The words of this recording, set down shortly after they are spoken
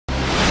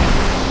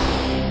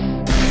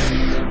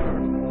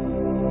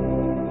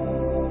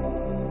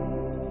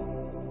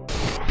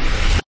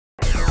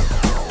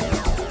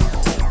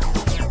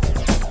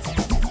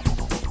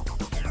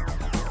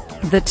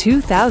the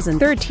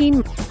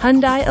 2013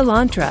 Hyundai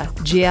Elantra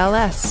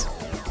GLS.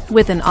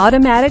 With an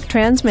automatic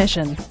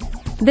transmission,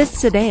 this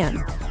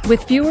sedan,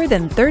 with fewer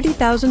than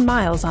 30,000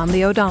 miles on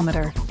the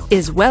odometer,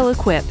 is well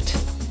equipped.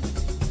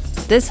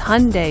 This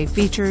Hyundai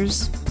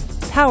features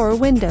power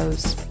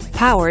windows,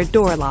 power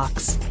door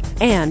locks,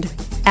 and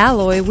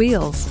alloy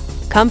wheels.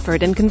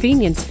 Comfort and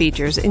convenience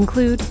features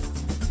include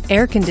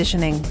air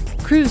conditioning,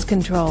 cruise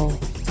control,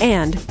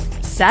 and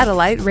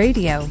satellite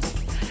radio.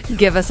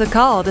 Give us a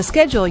call to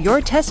schedule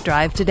your test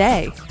drive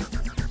today.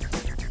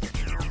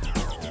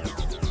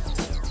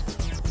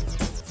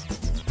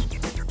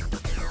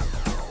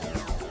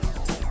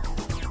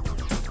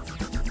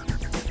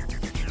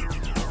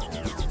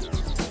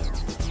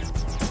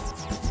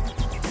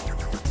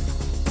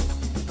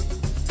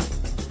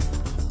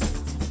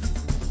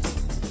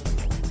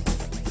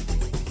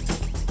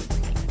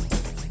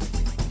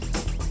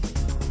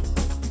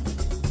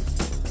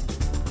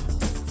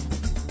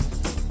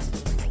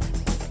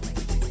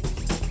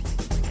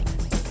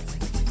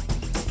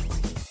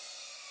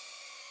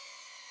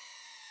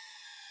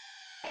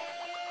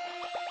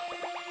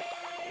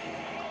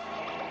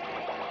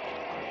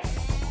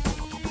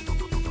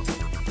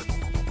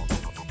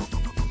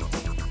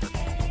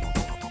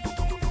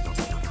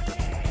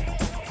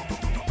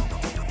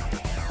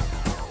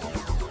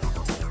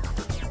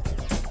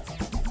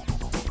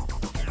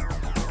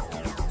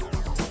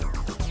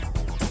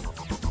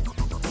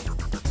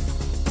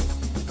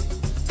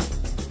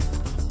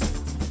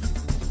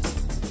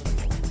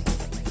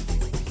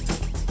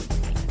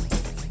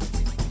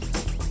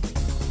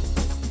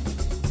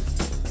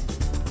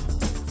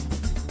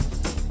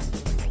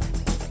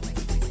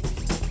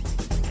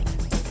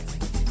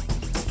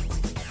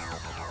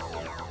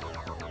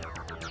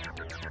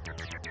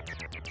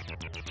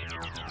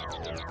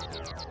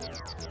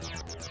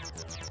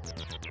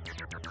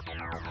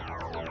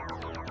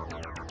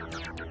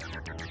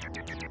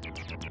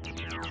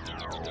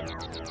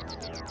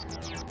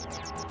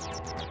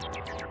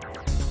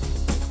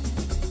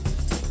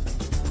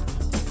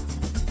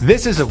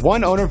 This is a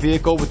one-owner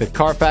vehicle with a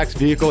Carfax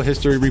Vehicle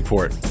History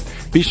Report.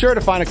 Be sure to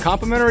find a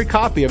complimentary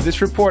copy of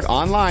this report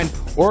online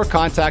or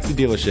contact the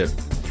dealership.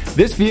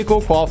 This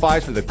vehicle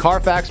qualifies for the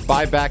Carfax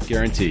Buyback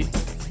Guarantee.